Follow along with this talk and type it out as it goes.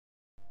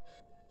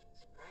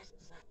surprised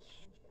it's not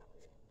candy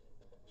colored.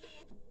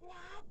 Is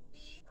that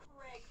me,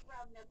 Craig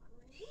from the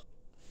creek?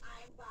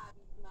 I'm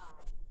Bobby's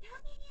mom.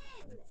 Coming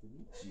in.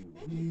 Nice to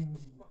meet you.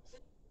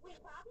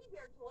 When Bobby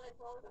Bear told us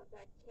all about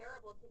that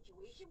terrible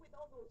situation with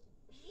all those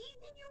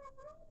bees in your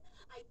room,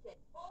 I said,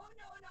 oh,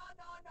 no, no,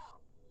 no, no.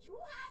 You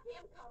have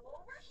him come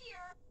over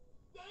here,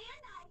 stay a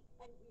night,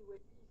 and we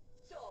would be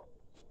so...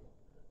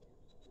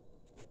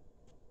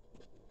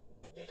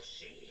 Let's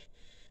see.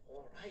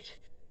 All right.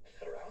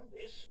 Around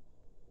this.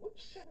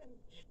 Whoops. And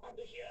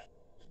under here.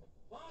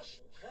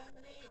 Fasten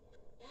firmly.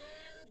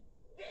 And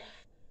there.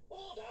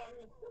 All done.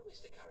 Look,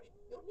 Mr. Curry,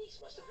 your niece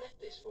must have left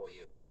this for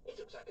you. It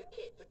looks like a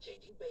kit for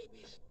changing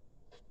babies.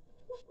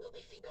 What will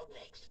they think of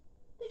next?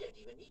 They don't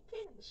even need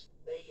pins.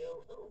 They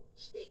go, oh,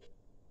 stick.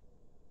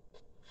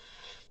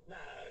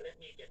 Now,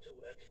 let me get to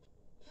work.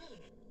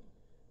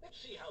 Let's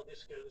see how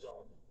this goes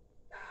on.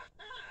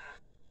 Aha!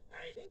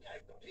 I think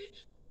I've got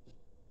it.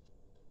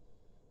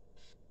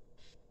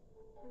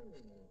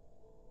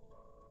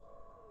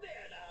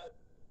 There now.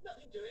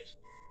 Nothing to it.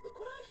 Look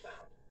what I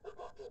found. A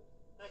bottle.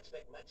 I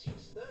expect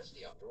Maxie's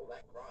thirsty after all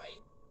that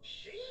crying.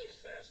 She's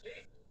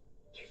thirsty?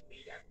 Give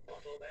me that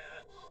bottle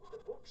there.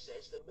 The book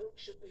says the milk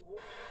should be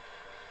warm.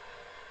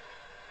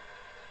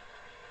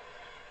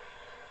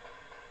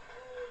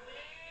 Oh,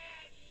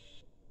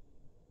 Daddy!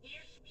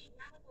 Dear sweet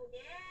Uncle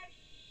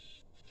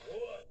Daddy!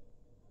 What?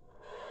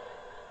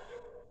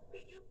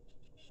 Will you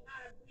teach me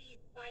how to breathe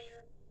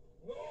fire?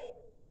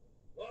 No!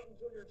 Not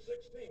until you're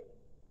 16.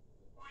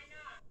 Why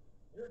not?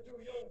 You're too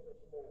young for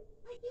smoke.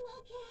 Are you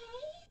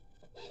okay?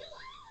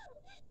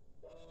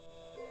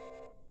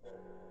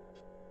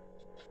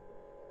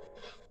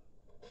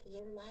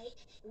 Ear light,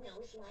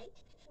 nose light,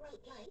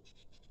 throat light.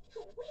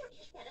 Where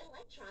is that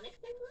electronic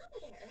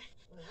thermometer?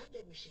 Well, I've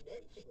never seen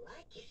anything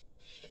like it.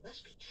 It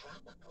must be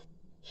tropical.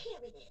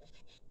 Here it is.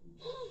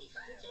 These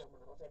digital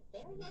models are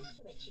very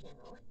accurate, you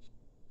know.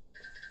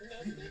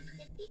 Negative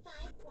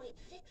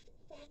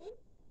 55.67.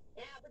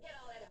 Now, forget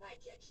all that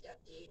high-tech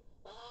stuff, dude.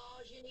 All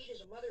you need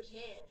is a mother's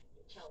hand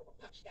to tell if a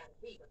pup's got a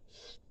fever.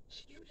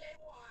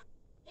 Excusez-moi.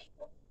 Hey,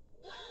 what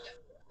the?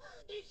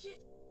 This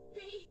is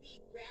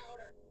baby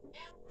powder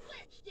and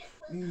lipstick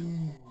for... Oh,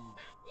 no.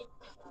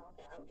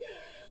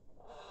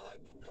 Oh,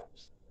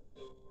 pups.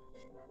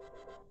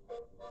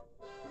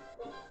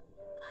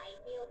 I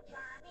feel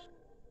charming.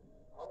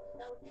 Oh,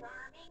 so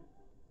charming.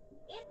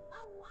 It's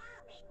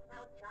alarming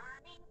how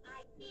charming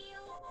I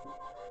feel.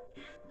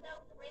 I'm so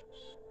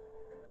pretty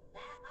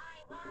that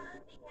I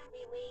hardly can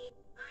believe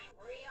I'm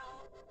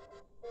real.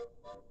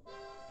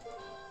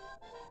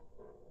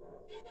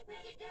 She's a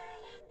pretty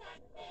girl in that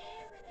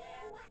mirror.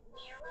 What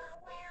mirror?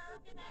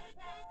 Where did that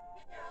attack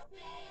the girl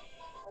be?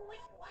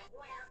 Which one?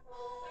 Where?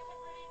 With a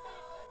pretty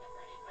face, with a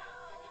pretty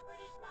smile, with a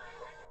pretty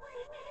smile, with a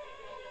pretty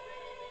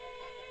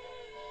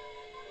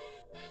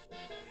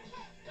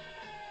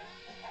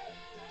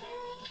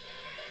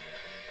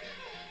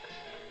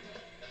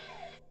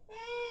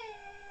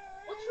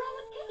What's wrong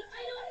with Kate?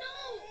 I don't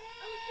know.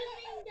 I was just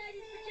making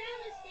Daddy's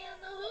pajamas stay on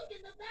the hook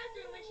in the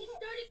bathroom when she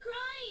started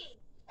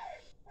crying.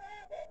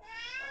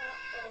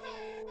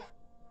 Uh-oh.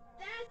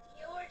 That's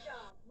your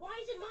job. Why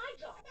is it my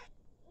job?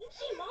 You've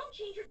seen Mom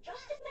change her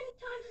just as many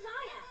times as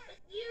I have. But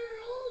you're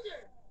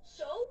older.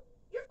 So?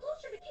 You're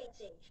closer to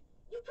Kate's age.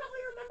 You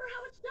probably remember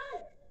how it's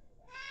done.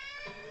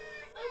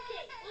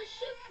 Okay, let's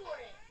shoot for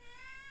it.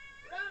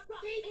 Rock,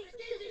 paper,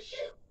 scissors,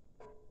 shoot.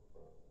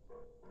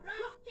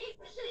 Rock,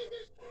 paper,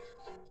 scissors.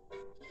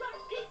 Rock,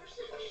 paper,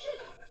 scissors,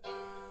 shoot.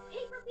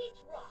 Paper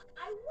beats rock.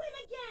 I win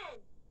again.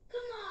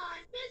 Come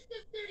on, best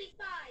of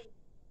 35.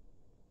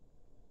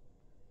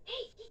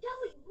 Hey,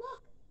 DW,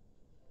 look.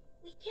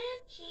 We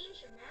can't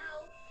change her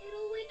now.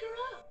 It'll wake her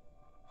up.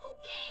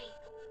 Okay.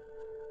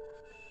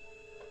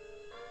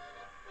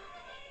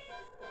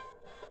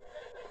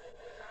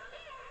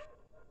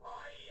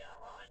 Hiya,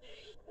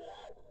 honey.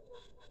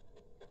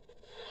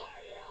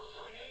 Hiya,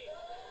 honey.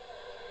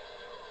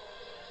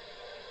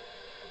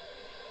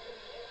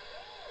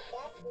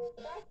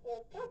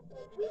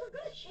 We were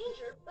gonna change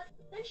her, but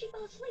then she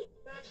fell asleep.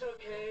 That's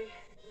okay.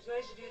 It was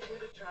nice of you two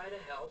to try to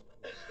help.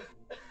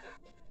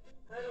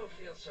 I don't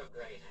feel so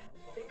great.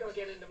 I think I'll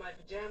get into my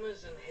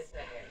pajamas and hit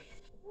the hay.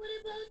 What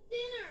about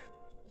dinner?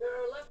 There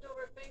are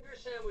leftover finger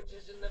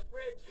sandwiches in the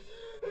fridge.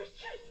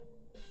 I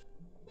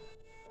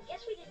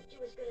guess we didn't do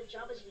as good a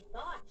job as we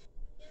thought.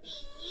 You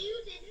mean you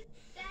didn't?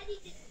 Daddy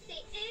didn't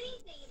say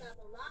anything about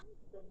the lock.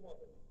 The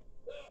mother.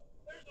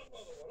 There's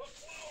another one. A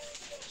flower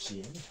in the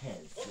Chin A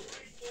Henson.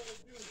 grateful of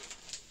beauty.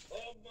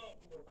 A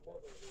mountain of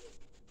motherhood.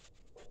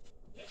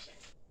 Listen,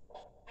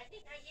 I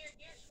think I hear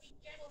dear sweet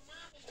gentle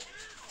mommy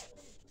now.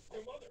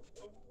 Your mother.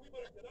 We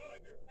better get out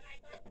of here.